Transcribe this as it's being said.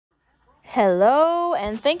Hello,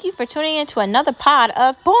 and thank you for tuning in to another pod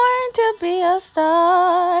of Born to Be a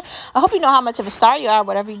Star. I hope you know how much of a star you are,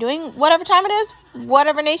 whatever you're doing, whatever time it is,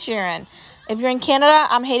 whatever nation you're in. If you're in Canada,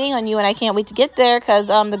 I'm hating on you, and I can't wait to get there because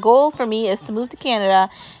the goal for me is to move to Canada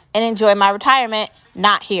and enjoy my retirement,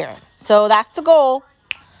 not here. So that's the goal,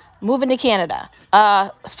 moving to Canada.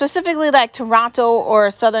 Specifically like Toronto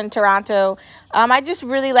or Southern Toronto. I just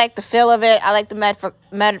really like the feel of it. I like the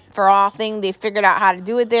med for all thing. They figured out how to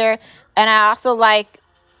do it there, and I also like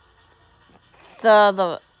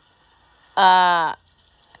the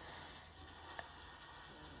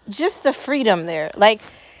just the freedom there. Like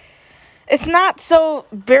it's not so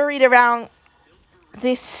buried around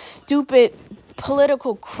this stupid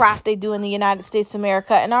political crap they do in the United States of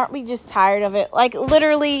America, and aren't we just tired of it? Like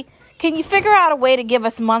literally, can you figure out a way to give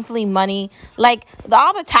us monthly money? Like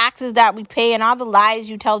all the taxes that we pay and all the lies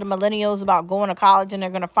you tell the millennials about going to college and they're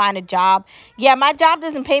going to find a job. Yeah, my job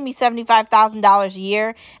doesn't pay me $75,000 a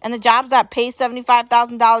year, and the jobs that pay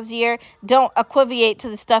 $75,000 a year don't equivocate to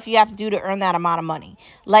the stuff you have to do to earn that amount of money.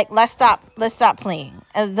 Like let's stop playing.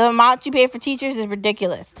 The amount you pay for teachers is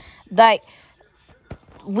ridiculous. Like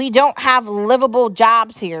we don't have livable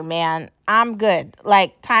jobs here, man. I'm good.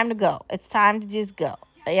 Like, time to go. It's time to just go.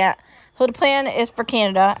 Yeah. So the plan is for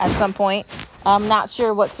Canada at some point. I'm not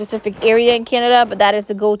sure what specific area in Canada, but that is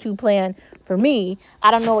the go-to plan for me.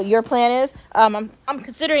 I don't know what your plan is. I'm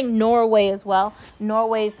considering Norway as well.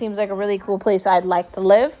 Norway seems like a really cool place I'd like to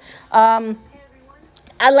live. I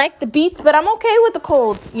like the beach, but I'm okay with the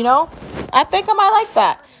cold. I think I might like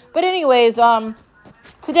that. But anyways,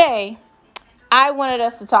 today I wanted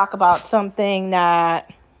us to talk about something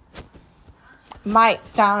that might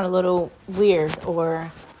sound a little weird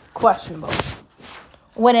or questionable.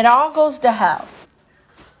 When it all goes to hell,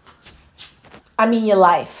 I mean your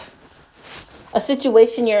life, a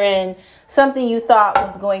situation you're in, something you thought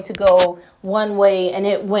was going to go one way and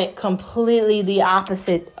it went completely the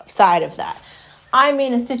opposite side of that. I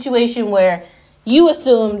mean a situation where you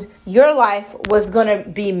assumed your life was going to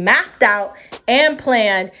be mapped out and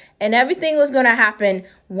planned and everything was going to happen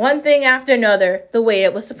one thing after another the way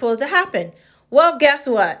it was supposed to happen. Well, guess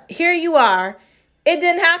what? Here you are. It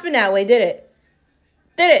didn't happen that way, did it?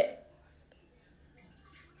 Did it?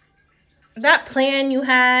 That plan you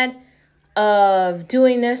had of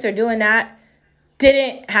doing this or doing that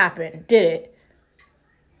didn't happen, did it?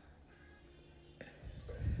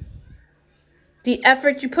 The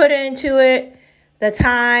effort you put into it, the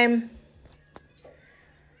time,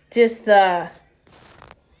 just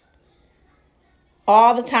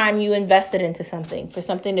all the time you invested into something for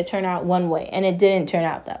something to turn out one way, and it didn't turn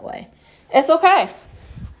out that way. It's okay.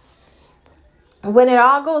 When it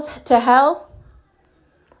all goes to hell,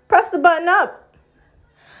 press the button up.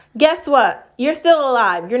 Guess what? You're still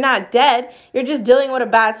alive. You're not dead. You're just dealing with a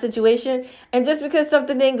bad situation. And just because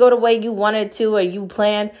something didn't go the way you wanted to or you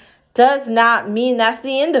planned does not mean that's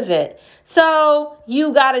the end of it. So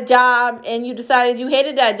you got a job and you decided you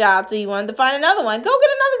hated that job, so you wanted to find another one. Go get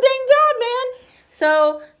another dang job, man.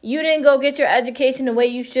 So you didn't go get your education the way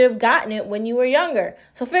you should have gotten it when you were younger.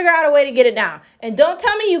 So figure out a way to get it now. And don't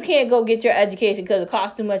tell me you can't go get your education because it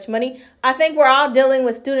costs too much money. I think we're all dealing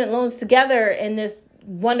with student loans together in this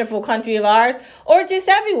wonderful country of ours, or just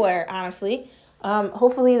everywhere, honestly.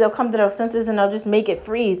 Hopefully they'll come to their senses and they'll just make it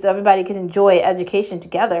free so everybody can enjoy education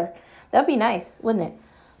together. That'd be nice, wouldn't it?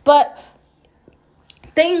 But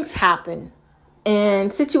things happen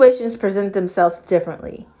and situations present themselves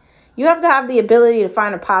differently. You have to have the ability to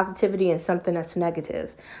find a positivity in something that's negative,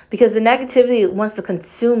 because the negativity wants to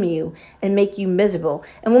consume you and make you miserable.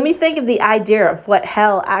 And when we think of the idea of what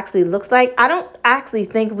hell actually looks like, I don't actually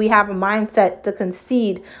think we have a mindset to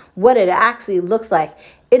concede what it actually looks like.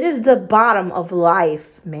 It is the bottom of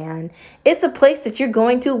life, man. It's a place that you're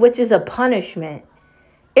going to, which is a punishment.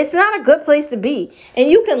 It's not a good place to be. And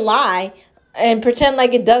you can lie and pretend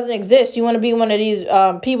like it doesn't exist. You want to be one of these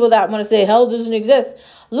people that want to say hell doesn't exist.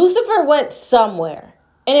 Lucifer went somewhere,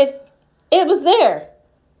 and it was there.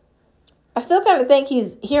 I still kind of think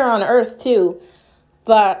he's here on Earth too,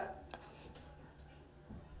 but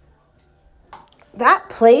that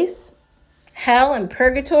place, hell and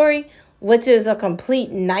purgatory, which is a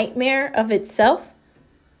complete nightmare of itself,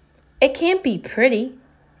 it can't be pretty.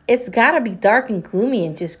 It's gotta be dark and gloomy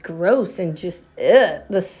and just gross and just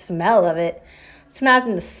the smell of it. Just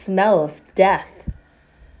imagine the smell of death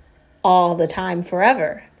all the time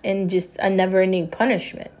forever and just a never-ending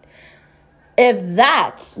punishment. If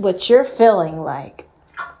that's what you're feeling like,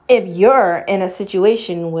 if you're in a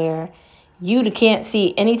situation where you can't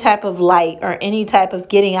see any type of light or any type of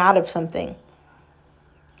getting out of something,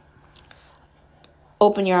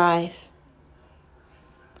 open your eyes.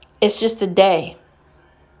 It's just a day.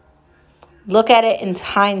 Look at it in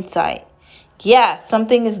hindsight. Yes,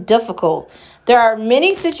 something is difficult. There are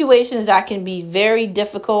many situations that can be very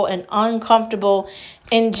difficult and uncomfortable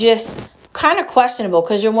and just kind of questionable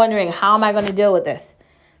because you're wondering, how am I going to deal with this?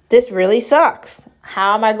 This really sucks.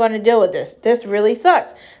 How am I going to deal with this? This really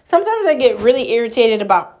sucks. Sometimes I get really irritated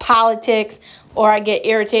about politics, or I get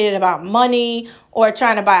irritated about money, or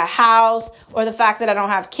trying to buy a house, or the fact that I don't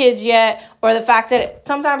have kids yet, or the fact that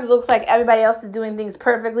sometimes it looks like everybody else is doing things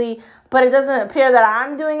perfectly, but it doesn't appear that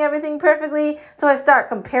I'm doing everything perfectly. So I start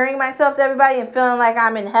comparing myself to everybody and feeling like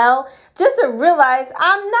I'm in hell, just to realize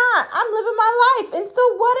I'm not. I'm living my life. And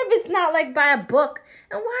so what if it's not like by a book?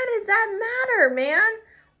 And why does that matter, man?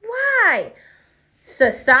 Why?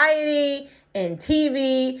 Society and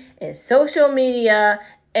TV and social media,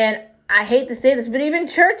 and I hate to say this, but even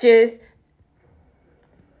churches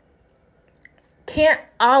can't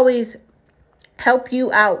always help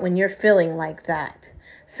you out when you're feeling like that.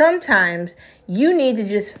 Sometimes you need to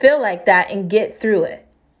just feel like that and get through it.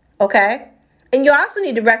 Okay? And you also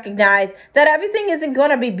need to recognize that everything isn't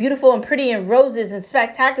going to be beautiful and pretty and roses and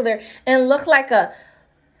spectacular and look like a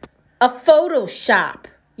Photoshop.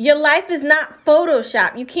 Your life is not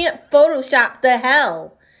Photoshop. You can't Photoshop the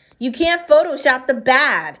hell. You can't Photoshop the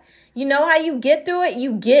bad. You know how you get through it?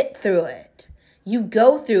 You get through it. You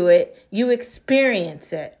go through it. You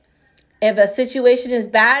experience it. If a situation is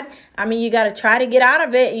bad, you got to try to get out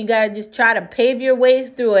of it. You got to just try to pave your way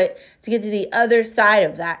through it to get to the other side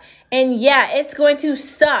of that. And yeah, it's going to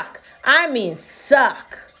suck.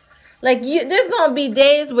 Suck. There's going to be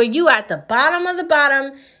days where you at the bottom of the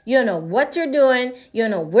bottom. You don't know what you're doing. You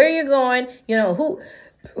don't know where you're going. You don't know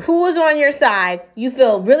who is on your side. You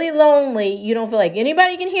feel really lonely. You don't feel like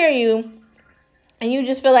anybody can hear you. And you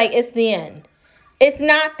just feel like it's the end. It's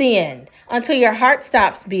not the end until your heart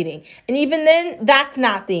stops beating. And even then, that's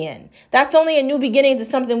not the end. That's only a new beginning to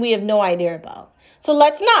something we have no idea about. So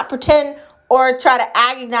let's not pretend or try to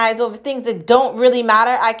agonize over things that don't really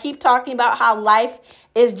matter. I keep talking about how life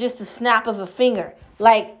is just a snap of a finger.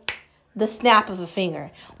 Like the snap of a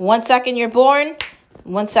finger. 1 second you're born,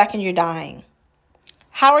 1 second you're dying.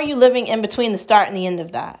 How are you living in between the start and the end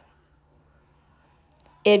of that?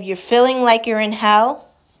 If you're feeling like you're in hell,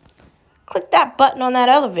 click that button on that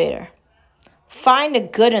elevator. Find the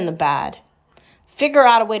good in the bad. Figure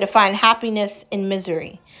out a way to find happiness in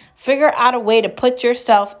misery. Figure out a way to put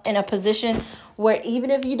yourself in a position where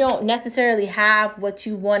even if you don't necessarily have what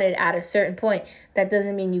you wanted at a certain point, that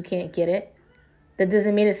doesn't mean you can't get it. That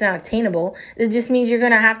doesn't mean it's not attainable. It just means you're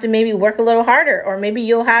going to have to maybe work a little harder, or maybe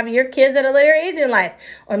you'll have your kids at a later age in life,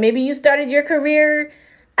 or maybe you started your career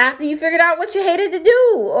after you figured out what you hated to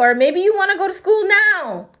do, or maybe you want to go to school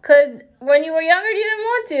now because when you were younger you didn't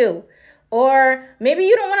want to, or maybe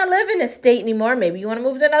you don't want to live in this state anymore. Maybe you want to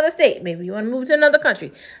move to another state. Maybe you want to move to another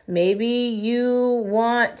country. Maybe you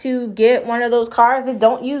want to get one of those cars that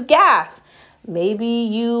don't use gas. Maybe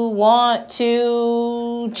you want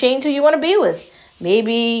to change who you want to be with.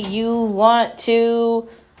 Maybe you want to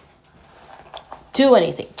do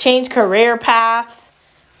anything. Change career paths.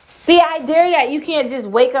 The idea that you can't just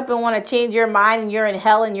wake up and want to change your mind and you're in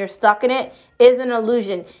hell and you're stuck in it is an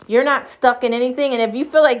illusion. You're not stuck in anything. And if you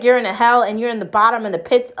feel like you're in a hell and you're in the bottom and the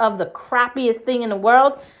pits of the crappiest thing in the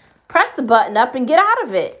world, press the button up and get out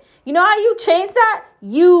of it. You know how you change that?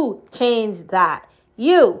 You change that.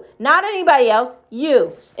 You, not anybody else,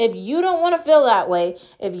 you. If you don't want to feel that way,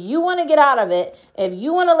 if you want to get out of it, if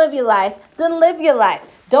you want to live your life, then live your life.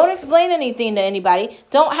 Don't explain anything to anybody.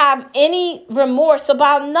 Don't have any remorse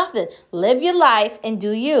about nothing. Live your life and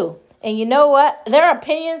do you. And you know what? Their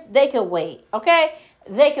opinions, they could wait, okay?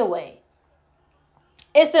 They could wait.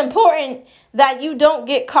 It's important that you don't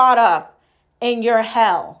get caught up in your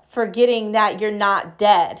hell, forgetting that you're not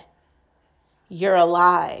dead. You're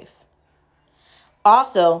alive.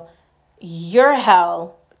 Also, your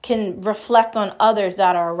hell can reflect on others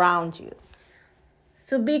that are around you.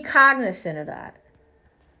 So be cognizant of that.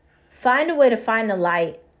 Find a way to find the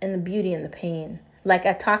light and the beauty in the pain. Like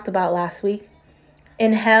I talked about last week.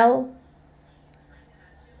 In hell,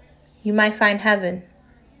 you might find heaven.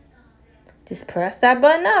 Just press that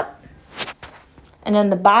button up. And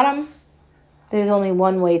then the bottom, there's only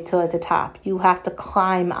one way to the top. You have to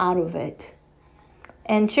climb out of it.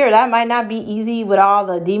 And sure, that might not be easy with all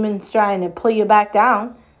the demons trying to pull you back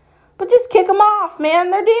down. But just kick them off, man.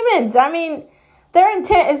 They're demons. Their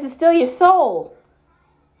intent is to steal your soul.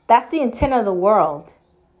 That's the intent of the world.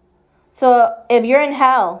 So if you're in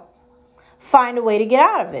hell, find a way to get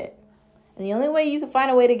out of it. And the only way you can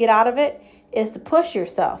find a way to get out of it is to push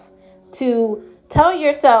yourself, to tell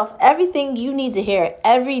yourself everything you need to hear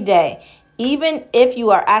every day. Even if you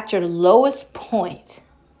are at your lowest point,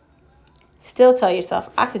 still tell yourself,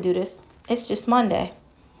 I could do this. It's just Monday.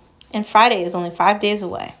 And Friday is only 5 days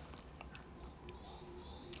away.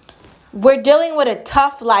 We're dealing with a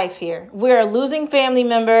tough life here. We're losing family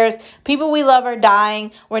members. People we love are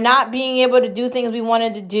dying. We're not being able to do things we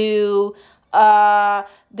wanted to do.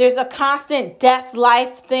 There's a constant death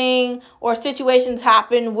life thing, or situations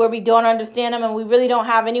happen where we don't understand them and we really don't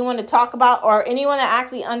have anyone to talk about or anyone that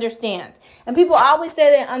actually understands. And people always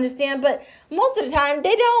say they understand, but most of the time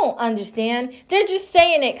they don't understand. They're just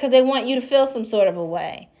saying it because they want you to feel some sort of a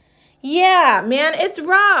way. Yeah, man, it's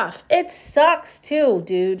rough. It sucks too,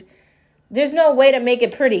 dude. There's no way to make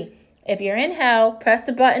it pretty. If you're in hell, press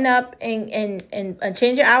the button up and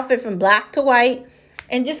change your outfit from black to white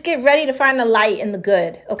and just get ready to find the light and the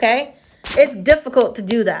good, okay? It's difficult to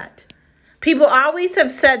do that. People always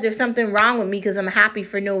have said there's something wrong with me because I'm happy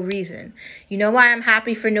for no reason. You know why I'm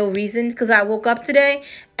happy for no reason? Because I woke up today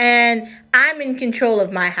and I'm in control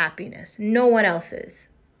of my happiness. No one else is.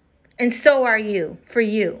 And so are you, for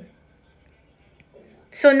you.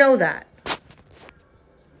 So know that.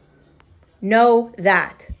 Know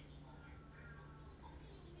that.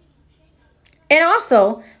 And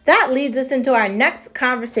also, that leads us into our next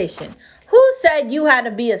conversation. Who said you had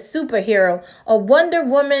to be a superhero, a Wonder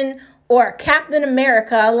Woman, or a Captain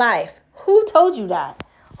America alive? Who told you that?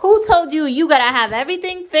 Who told you you gotta have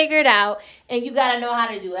everything figured out and you gotta know how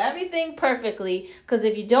to do everything perfectly? Because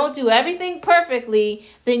if you don't do everything perfectly,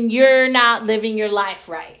 then you're not living your life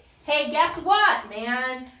right. Hey, guess what,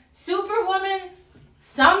 man? Superwoman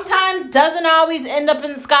sometimes doesn't always end up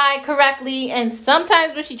in the sky correctly, and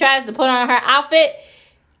sometimes when she tries to put on her outfit,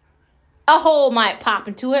 a hole might pop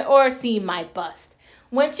into it or a seam might bust.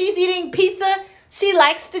 When she's eating pizza, she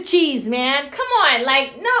likes the cheese, man. Come on,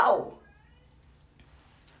 like, no.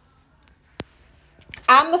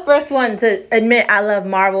 I'm the first one to admit I love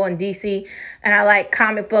Marvel and DC, and I like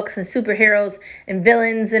comic books and superheroes and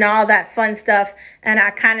villains and all that fun stuff, and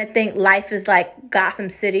I kind of think life is like Gotham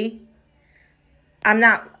City. I'm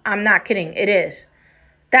not kidding. It is.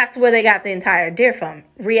 That's where they got the entire idea from,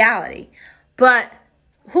 reality. But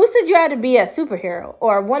who said you had to be a superhero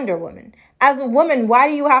or a Wonder Woman? As a woman, why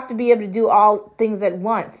do you have to be able to do all things at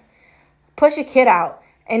once? Push a kid out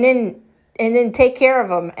and then take care of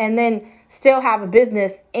them and then still have a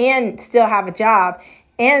business and still have a job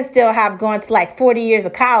and still have gone to like 40 years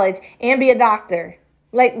of college and be a doctor.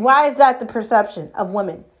 Like, why is that the perception of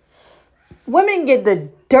women? Women get the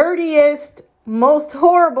dirtiest, most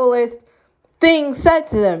horriblest things said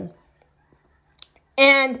to them.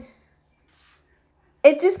 And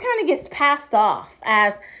it just kind of gets passed off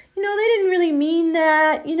as, they didn't really mean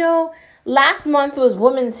that. Last month was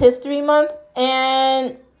Women's History Month,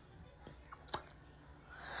 and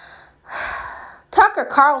Tucker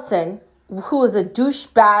Carlson, who is a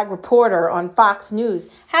douchebag reporter on Fox News,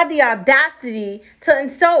 had the audacity to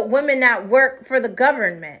insult women that work for the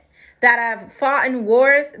government, that have fought in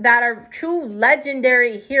wars, that are true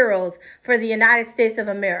legendary heroes for the United States of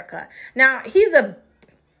America. Now, he's a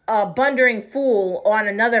blundering fool on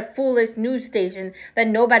another foolish news station that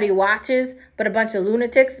nobody watches but a bunch of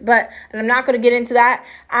lunatics. And I'm not going to get into that.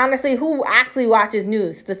 Honestly, who actually watches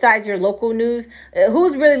news besides your local news?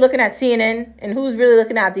 Who's really looking at CNN and who's really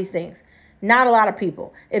looking at these things? Not a lot of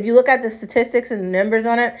people. If you look at the statistics and the numbers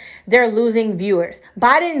on it, they're losing viewers.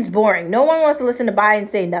 Biden's boring. No one wants to listen to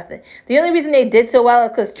Biden say nothing. The only reason they did so well is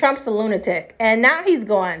because Trump's a lunatic. And now he's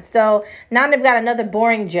gone. So now they've got another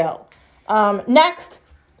boring Joe. Next.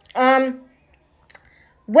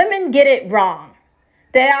 Women get it wrong.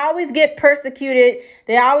 They always get persecuted.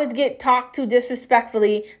 They always get talked to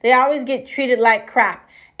disrespectfully. They always get treated like crap.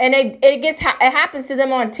 And it happens to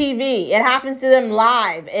them on TV. It happens to them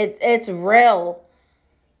live. It's real.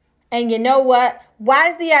 And you know what? Why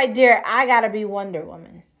is the idea I gotta be Wonder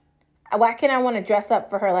Woman? Why can't I want to dress up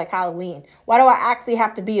for her like Halloween? Why do I actually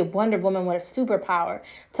have to be a Wonder Woman with a superpower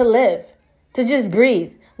to live, to just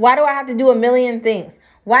breathe? Why do I have to do a million things?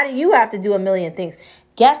 Why do you have to do a million things?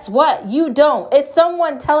 Guess what? You don't. It's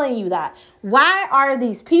someone telling you that. Why are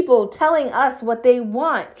these people telling us what they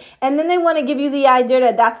want? And then they want to give you the idea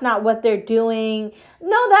that that's not what they're doing.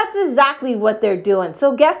 No, that's exactly what they're doing.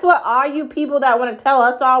 So guess what? All you people that want to tell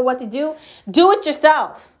us all what to do it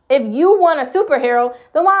yourself. If you want a superhero,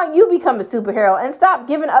 then why don't you become a superhero and stop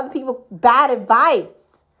giving other people bad advice?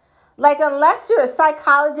 Like, unless you're a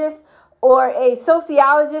psychologist or a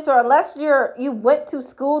sociologist, or unless you went to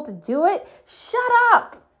school to do it, shut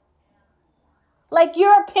up. Like,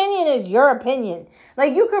 your opinion is your opinion.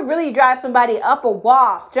 Like, you could really drive somebody up a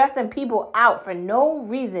wall, stressing people out for no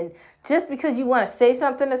reason, just because you want to say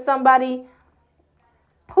something to somebody.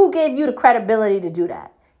 Who gave you the credibility to do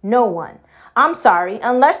that? No one. I'm sorry.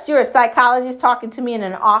 Unless you're a psychologist talking to me in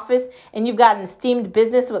an office and you've got an esteemed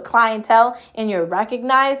business with clientele and you're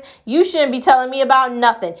recognized, you shouldn't be telling me about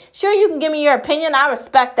nothing. Sure, you can give me your opinion. I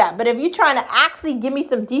respect that. But if you're trying to actually give me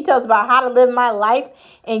some details about how to live my life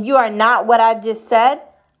and you are not what I just said,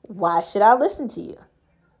 why should I listen to you?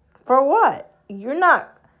 For what? You're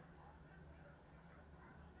not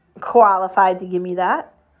qualified to give me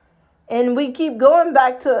that. And we keep going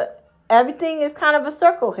back to everything is kind of a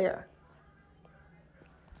circle here.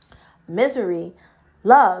 Misery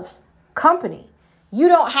loves company. You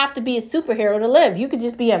don't have to be a superhero to live. You could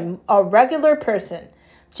just be a regular person.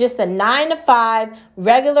 Just a 9-to-5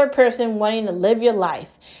 regular person wanting to live your life.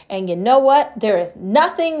 And you know what? There is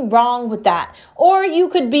nothing wrong with that. Or you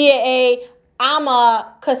could be I'm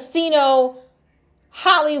a casino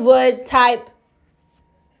Hollywood type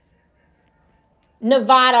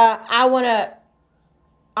Nevada, I want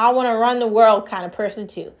to run the world kind of person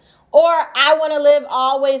too. Or I want to live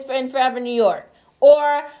always in forever New York. Or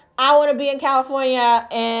I want to be in California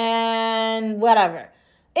and whatever.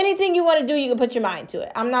 Anything you want to do, you can put your mind to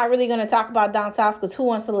it. I'm not really going to talk about down south because who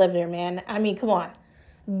wants to live there, man? I mean, come on.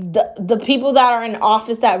 The people that are in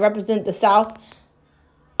office that represent the South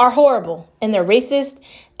are horrible and they're racist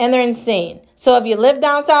and they're insane. So if you live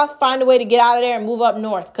down south, find a way to get out of there and move up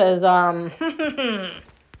north because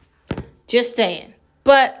just saying.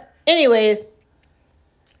 But anyways,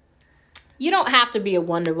 you don't have to be a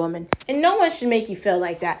Wonder Woman, and no one should make you feel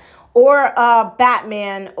like that, or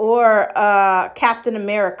Batman, or Captain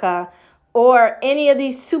America, or any of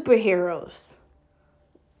these superheroes.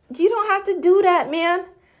 You don't have to do that, man.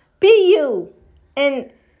 Be you,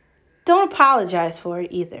 and don't apologize for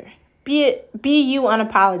it either. Be you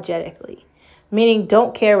unapologetically, meaning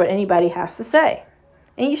don't care what anybody has to say,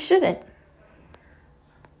 and you shouldn't.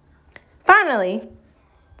 Finally,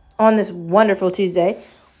 on this wonderful Tuesday,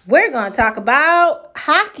 we're going to talk about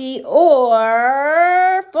hockey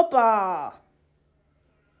or football.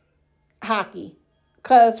 Hockey.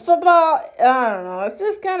 Because football, I don't know, it's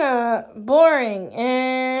just kind of boring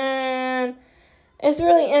and it's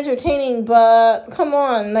really entertaining, but come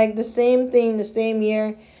on, like the same thing the same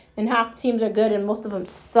year, and half the teams are good and most of them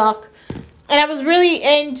suck. And I was really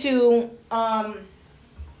into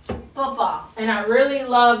football, and I really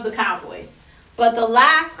love the Cowboys. But the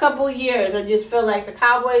last couple years, I just feel like the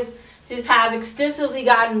Cowboys just have extensively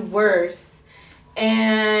gotten worse.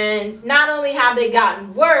 And not only have they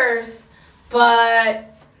gotten worse,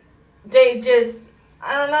 but they just,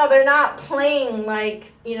 I don't know, they're not playing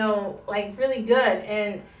like really good.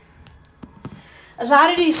 And a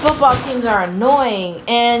lot of these football teams are annoying,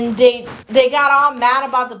 and they got all mad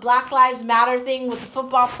about the Black Lives Matter thing with the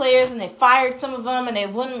football players, and they fired some of them, and they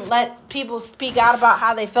wouldn't let people speak out about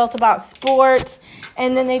how they felt about sports.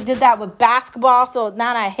 And then they did that with basketball, so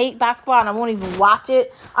now I hate basketball and I won't even watch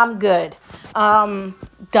it. I'm good. Done.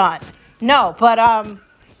 No, but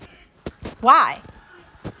why?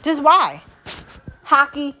 Just why?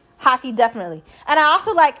 Hockey definitely. And I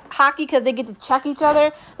also like hockey because they get to check each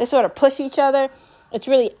other. They sort of push each other. It's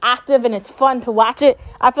really active and it's fun to watch it.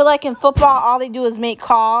 I feel like in football, all they do is make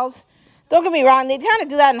calls. Don't get me wrong, they kind of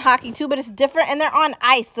do that in hockey too, but it's different, and they're on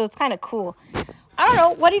ice, so it's kind of cool. I don't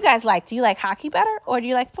know, what do you guys like? Do you like hockey better, or do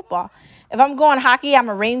you like football? If I'm going hockey, I'm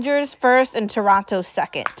a Rangers first and Toronto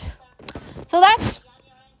second. So that's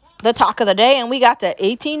the talk of the day, and we got to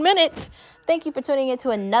 18 minutes. Thank you for tuning in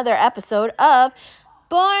to another episode of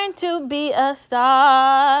Born to be a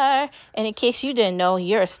Star. And in case you didn't know,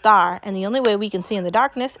 you're a star. And the only way we can see in the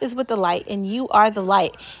darkness is with the light. And you are the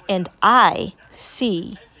light. And I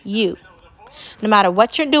see you. No matter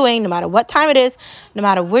what you're doing, no matter what time it is, no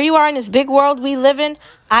matter where you are in this big world we live in,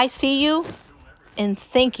 I see you. And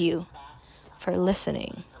thank you for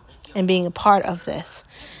listening and being a part of this.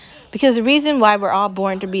 Because the reason why we're all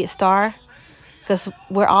born to be a star, because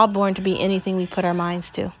we're all born to be anything we put our minds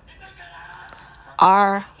to.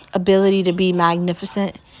 Our ability to be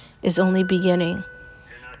magnificent is only beginning.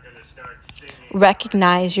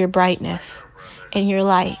 Recognize your brightness and your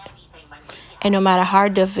light. And no matter how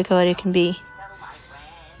difficult it can be,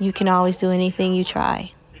 you can always do anything you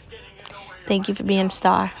try. Thank you for being a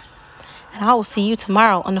star. And I will see you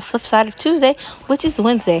tomorrow on the flip side of Tuesday, which is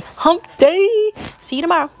Wednesday. Hump day. See you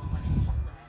tomorrow.